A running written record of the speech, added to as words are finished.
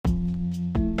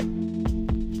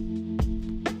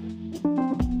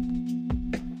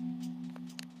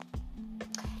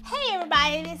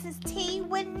Hi, this is T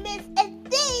with Miss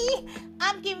D.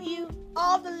 I'm giving you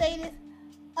all the latest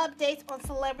updates on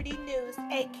celebrity news,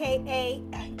 aka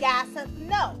gossip.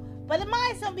 No, but it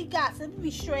might not be gossip, it'll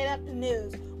be straight up the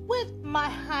news with my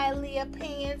highly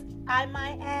opinions, I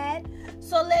might add.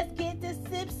 So let's get this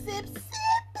sip.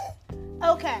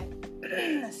 Okay,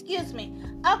 excuse me.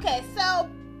 Okay, so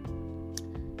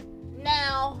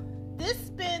now this has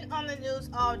been on the news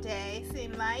all day.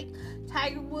 Seemed like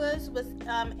Tiger Woods was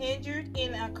injured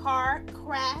in a car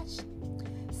crash,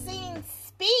 seen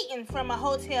speeding from a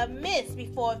hotel mist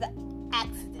before the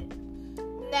accident.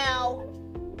 Now,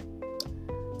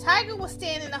 Tiger was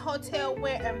staying in a hotel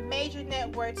where a major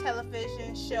network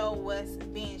television show was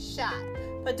being shot.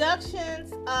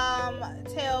 Productions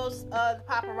tells the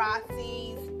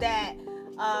paparazzi that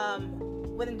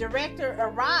when the director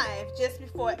arrived just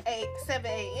before 7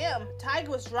 a.m.,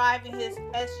 Tiger was driving his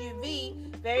SUV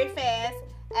very fast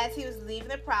as he was leaving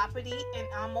the property and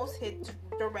almost hit the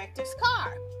director's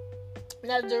car.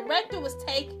 Now, the director was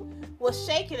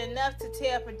shaken enough to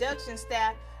tell production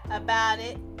staff about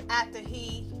it after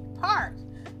he parked.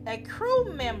 A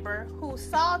crew member who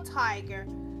saw Tiger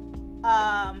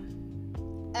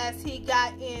as he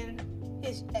got in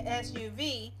his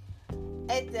SUV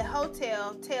at the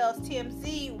hotel tells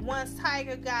TMZ once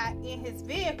Tiger got in his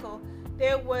vehicle,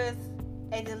 there was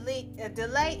a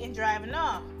delay in driving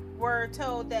off. We're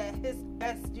told that his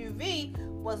SUV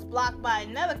was blocked by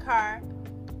another car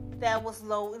that was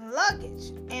low in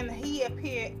luggage, and he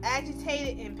appeared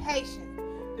agitated and impatient.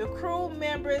 The crew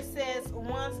member says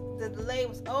once the delay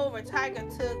was over, Tiger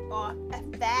took off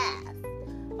fast.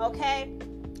 Okay?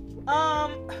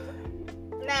 Now,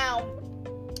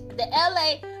 the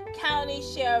LA County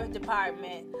Sheriff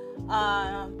Department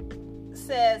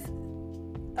says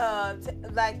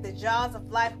like the jaws of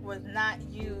life was not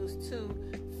used to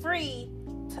free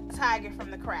Tiger from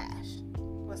the crash.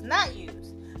 Was not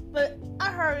used, but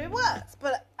I heard it was.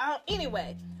 But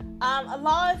anyway,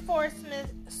 law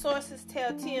enforcement sources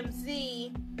tell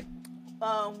TMZ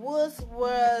Woods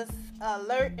was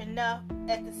alert enough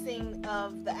at the scene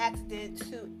of the accident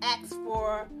to ask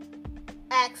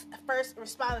first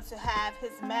responders to have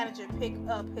his manager pick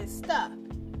up his stuff.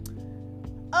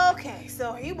 Okay,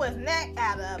 so he was not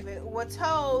out of it. We're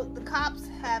told the cops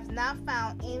have not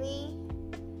found any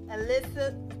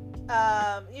illicit,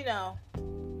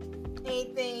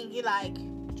 anything like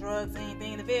drugs,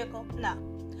 anything in the vehicle. No.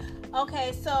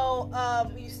 Okay, so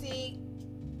you see,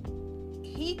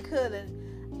 he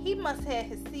must have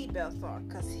his seatbelts on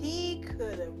because he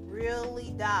could have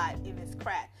really died in his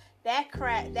crash.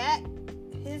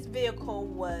 His vehicle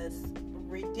was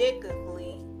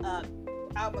ridiculously,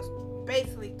 almost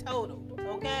basically totaled.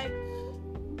 Okay.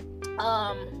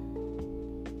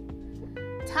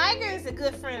 Tiger is a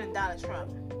good friend of Donald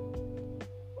Trump.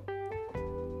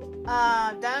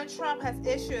 Donald Trump has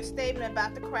issued a statement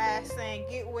about the crash saying,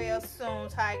 "Get well soon,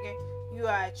 Tiger. You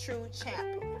are a true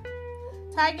champion."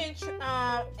 Tiger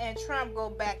and Trump go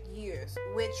back years,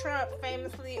 with Trump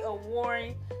famously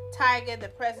awarding Tiger the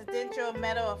Presidential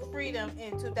Medal of Freedom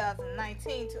in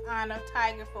 2019 to honor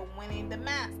Tiger for winning the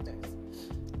Masters.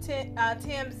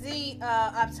 TMZ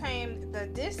obtained the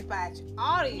dispatch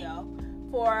audio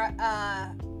for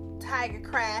Tiger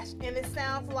crash, and it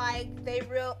sounds like they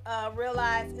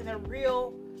realized in a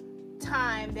real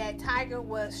time that Tiger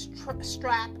was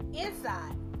strapped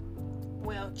inside.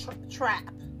 Well,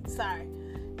 trapped. Sorry.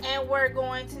 And we're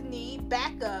going to need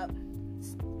backup,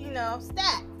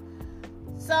 stats.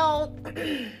 So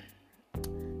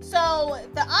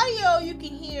the audio, you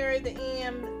can hear the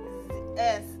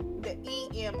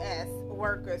EMS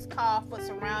workers call for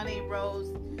surrounding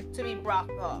roads to be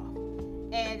blocked off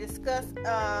and discuss,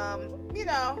 how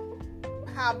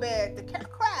bad the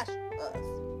crash was.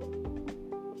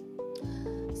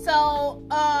 So,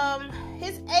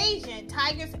 his agent,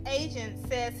 Tiger's agent,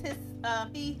 says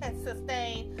he has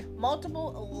sustained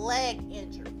multiple leg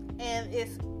injuries and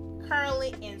is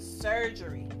currently in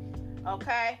surgery.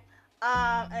 Okay,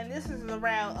 and this is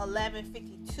around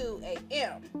 11:52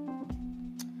 a.m.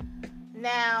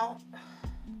 Now,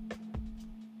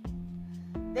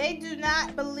 they do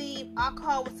not believe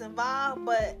alcohol was involved,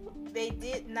 but they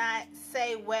did not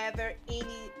say whether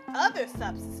any other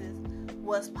substances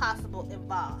was possible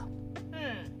involved.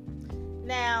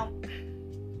 Now,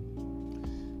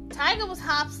 Tiger was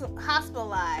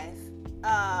hospitalized.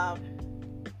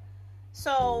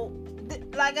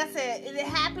 Like I said, it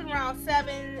happened around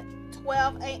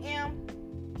 7:12 a.m.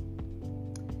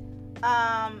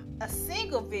 A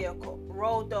single vehicle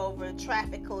rolled over a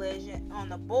traffic collision on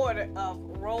the border of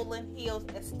Rolling Hills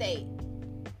Estate.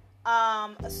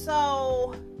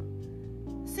 So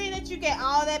seeing that you get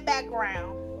all that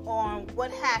background on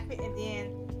what happened, and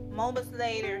then moments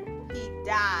later he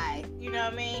died. You know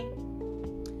what I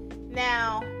mean?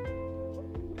 Now,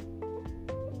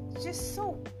 just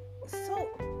so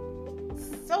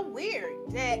weird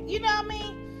that, you know what I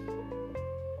mean?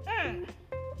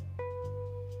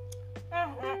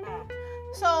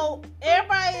 So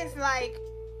everybody is like,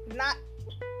 not.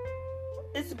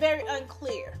 It's very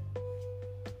unclear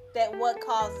that what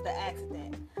caused the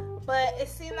accident, but it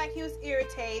seemed like he was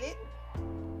irritated,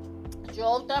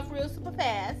 drove off real super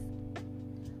fast,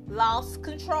 lost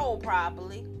control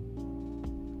probably,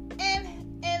 and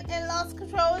lost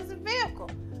control of his vehicle.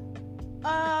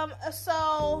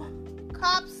 So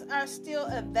cops are still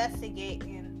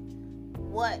investigating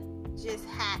what just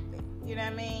happened. You know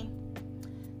what I mean?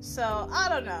 So I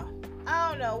don't know.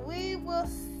 We will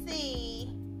see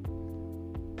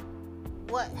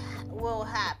what will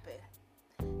happen.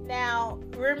 Now,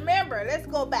 remember, let's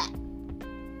go back.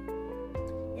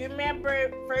 You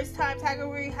remember, first time Tiger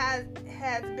Woods has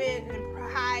been in a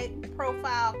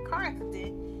high-profile car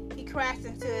accident. He crashed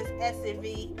into his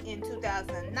SUV in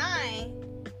 2009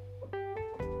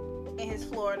 in his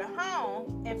Florida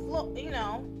home, and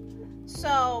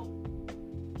so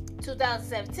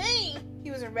 2017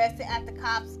 he was arrested after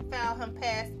cops found him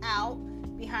passed out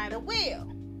behind the wheel.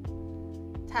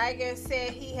 Tiger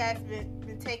said he has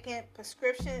been taking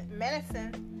prescription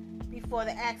medicine before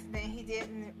the accident. He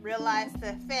didn't realize the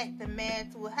effect the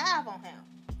meds would have on him.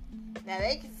 Now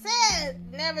they said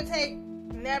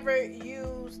never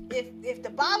use, if the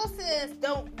bottle says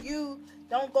don't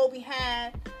go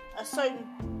behind a certain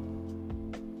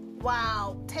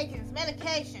while taking his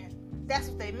medication, that's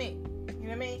what they mean. You know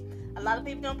what I mean? A lot of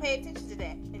people don't pay attention to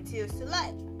that until it's too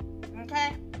late.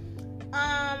 Okay?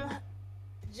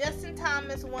 Justin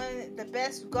Thomas, one of the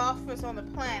best golfers on the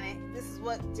planet, this is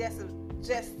what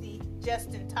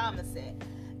Justin Thomas said,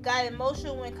 got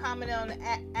emotional when commenting on the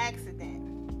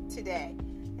accident today,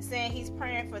 and saying he's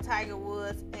praying for Tiger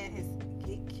Woods and his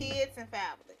kids and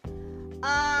family.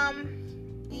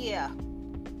 Yeah,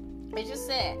 it's just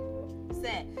sad.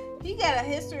 He got a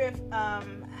history of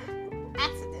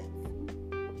accidents,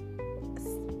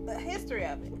 a history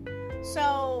of it.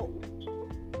 So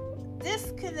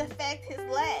this could affect his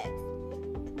legs.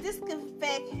 This could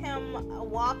affect him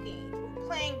walking,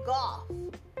 playing golf.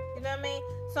 You know what I mean?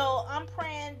 So I'm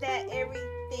praying that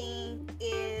everything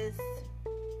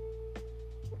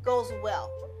goes well.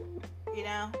 You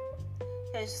know?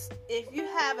 Because if you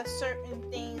have a certain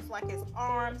things like his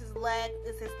arms, his legs,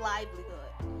 it's his livelihood.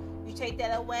 You take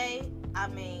that away, I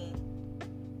mean,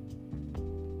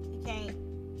 he can't,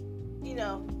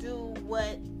 do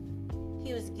what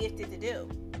he was gifted to do.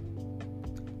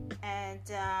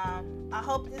 And I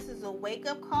hope this is a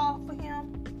wake-up call for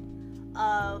him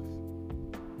of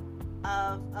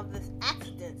this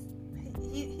accidents.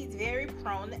 He's very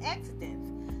prone to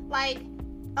accidents. Like,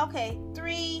 okay,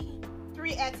 three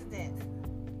accidents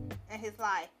in his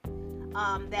life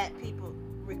that people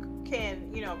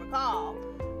can recall.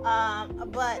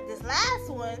 But this last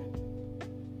one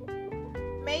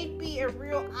may be a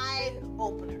real eye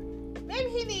opener. Maybe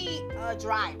he need a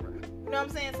driver. You know what I'm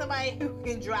saying? Somebody who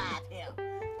can drive him.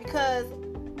 Because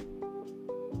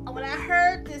when I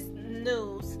heard this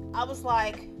news, I was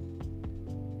like,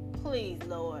 please,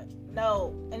 Lord,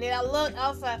 no. And then I looked, I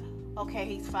was like, okay,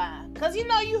 he's fine. Because, you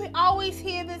always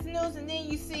hear this news and then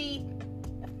you see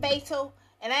fatal.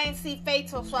 And I didn't see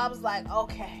fatal, so I was like,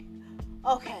 okay,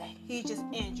 he's just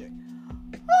injured.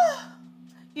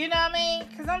 You know what I mean?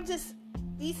 Because I'm just,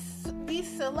 these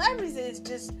celebrities is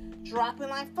just dropping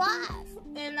like flies.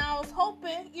 And I was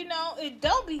hoping, it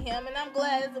don't be him, and I'm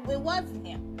glad it wasn't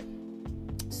him.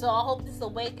 So I hope this is a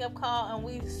wake-up call, and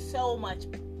we so much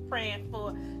praying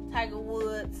for Tiger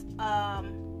Woods,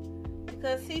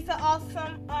 because he's an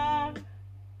awesome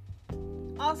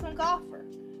golfer.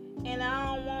 And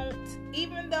I don't want,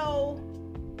 even though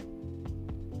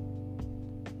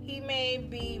he may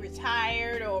be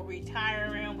retired or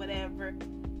retiring, whatever,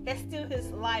 that's still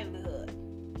his livelihood,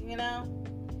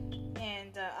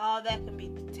 and all that can be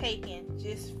taken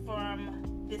just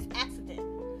from this accident.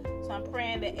 So I'm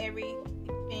praying that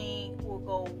everything will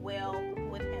go well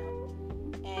with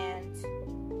him and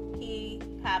he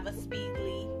have a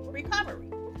speedy recovery.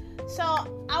 So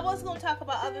I was going to talk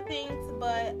about other things,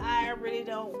 but I really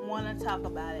don't want to talk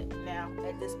about it now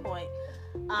at this point.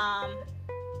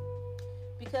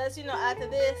 Because, after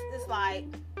this, it's like,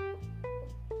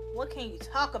 what can you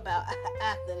talk about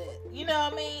after this? You know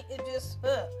what I mean? It just,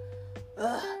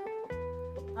 I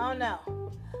don't know.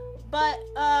 But,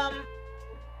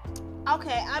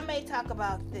 okay, I may talk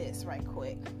about this right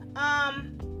quick.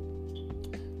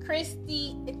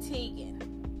 Chrissy Teigen.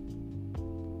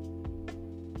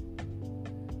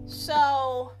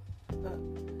 So,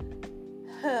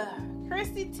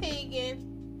 Chrissy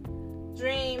Teigen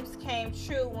dreams came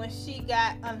true when she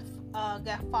got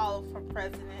followed from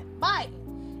President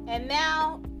Biden, and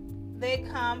now they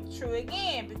come true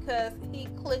again because he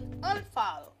clicked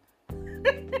unfollow.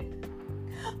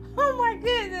 Oh my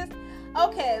goodness.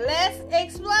 Okay, let's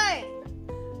explain.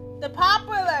 The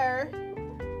popular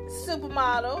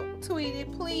supermodel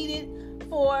pleaded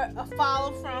for a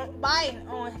follow from Biden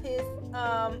on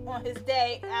his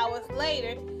day. Hours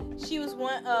later, she was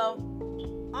one of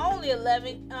only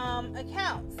 11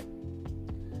 accounts.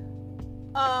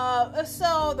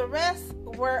 So the rest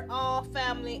were all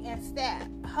family and staff.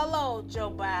 Hello, Joe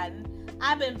Biden.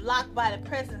 I've been blocked by the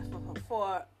president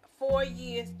for 4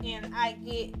 years, and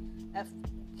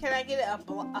can I get a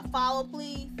follow,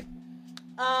 please?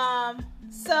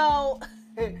 So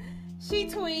she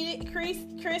tweeted,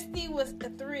 Christy was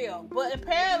thrilled, but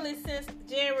apparently since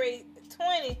January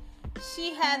 20,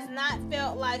 she has not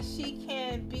felt like she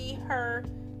can be her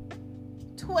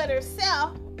Twitter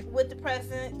self with the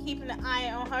president keeping an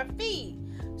eye on her feed.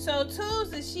 So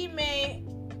Tuesday, she made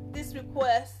this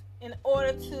request: in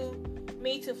order to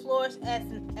me to flourish as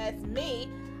me,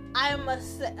 I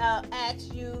must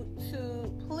ask you to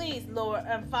please, Lord,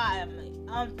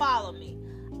 unfollow me.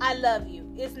 I love you.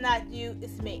 It's not you,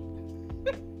 it's me.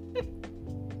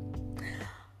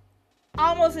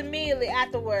 Almost immediately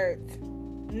afterwards,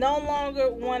 no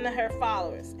longer one of her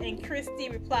followers, and Christy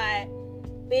replied,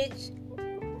 "Bitch,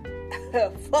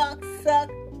 fuck,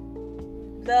 suck,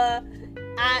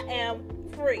 I am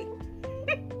free."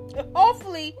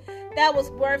 Hopefully, that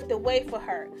was worth the wait for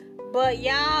her. But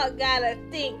y'all gotta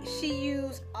think she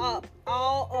used up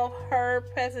all of her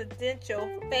presidential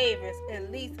favors,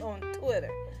 at least on Twitter.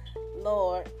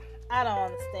 Lord, I don't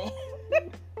understand.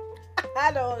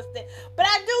 I don't understand. But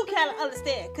I do kind of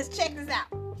understand, because check this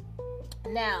out.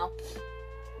 Now,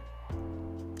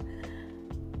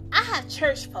 I have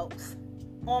church folks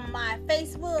on my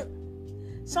Facebook,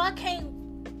 so I can't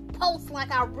post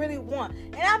like I really want.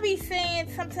 And I be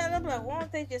saying sometimes, I'm like, why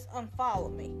don't they just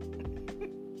unfollow me?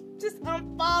 Just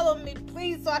unfollow me,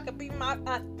 please, so I can be my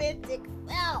authentic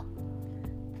self.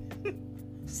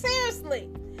 Seriously.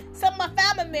 Some of my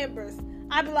family members,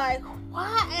 I be like,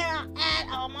 why am I at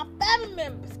all my family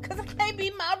members? Because I can't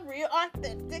be my real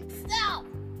authentic self.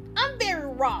 I'm very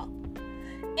raw.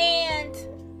 And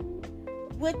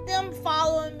with them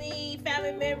following me,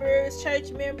 family members,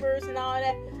 church members, and all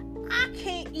that, I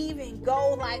can't even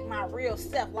go like my real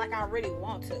self like I really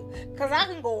want to. Because I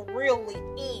can go really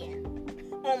in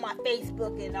on my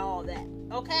Facebook and all that,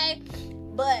 okay?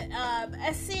 But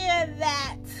I see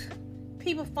that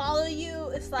people follow you,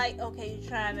 it's like, okay, you're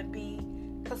trying to be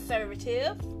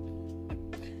conservative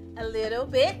a little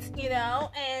bit,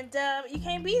 and you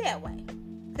can't be that way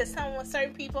because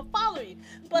certain people follow you.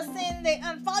 But then they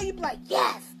unfollow you, be like,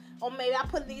 yes, or maybe I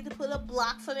need to put a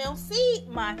block so they don't see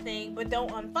my thing, but don't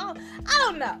unfollow. I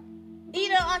don't know.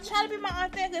 I try to be my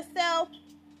authentic self.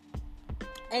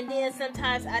 And then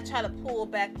sometimes I try to pull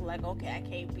back, like, okay, I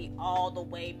can't be all the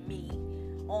way me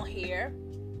on here,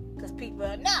 because people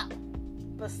know.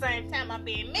 But at the same time, I'm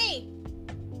being me,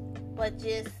 but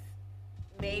just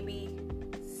maybe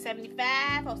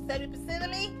 75 or 70% of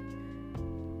me,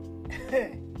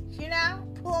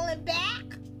 pulling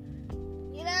back,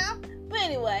 But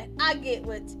anyway, I get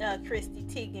what Chrissy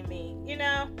Teigen means,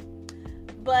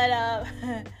 But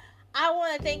I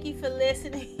want to thank you for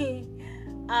listening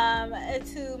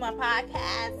to my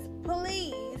podcast.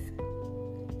 Please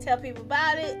tell people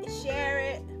about it, share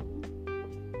it,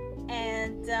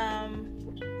 and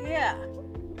yeah.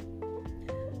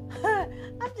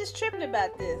 I'm just tripping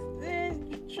about this.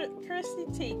 Chrissy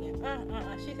Teigen.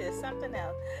 She said something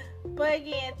else. But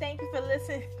again, thank you for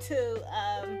listening to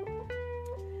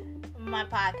my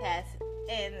podcast,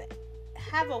 and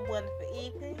have a wonderful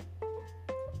evening.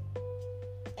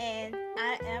 And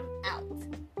I am out.